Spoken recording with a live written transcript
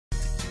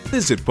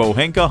Visit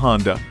Pohanka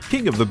Honda,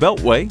 King of the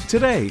Beltway,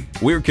 today.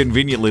 We're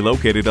conveniently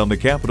located on the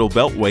Capitol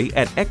Beltway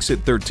at Exit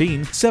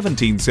 13,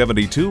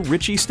 1772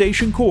 Ritchie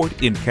Station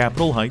Court in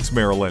Capitol Heights,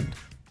 Maryland.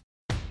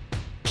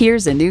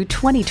 Here's a new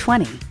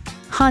 2020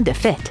 Honda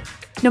Fit.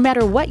 No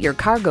matter what your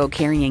cargo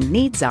carrying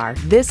needs are,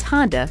 this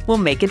Honda will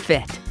make it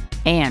fit.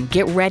 And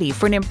get ready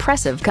for an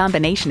impressive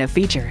combination of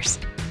features: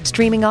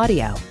 streaming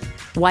audio,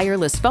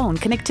 wireless phone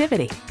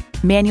connectivity,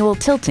 manual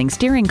tilting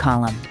steering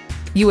column,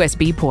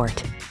 USB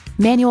port,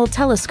 manual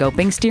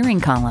telescoping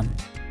steering column,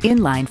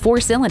 inline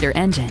 4-cylinder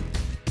engine,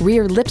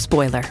 rear lip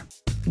spoiler,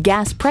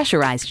 gas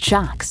pressurized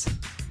shocks,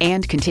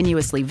 and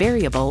continuously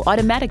variable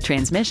automatic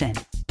transmission.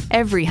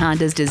 Every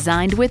Honda is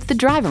designed with the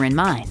driver in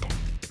mind.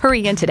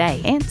 Hurry in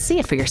today and see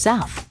it for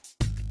yourself.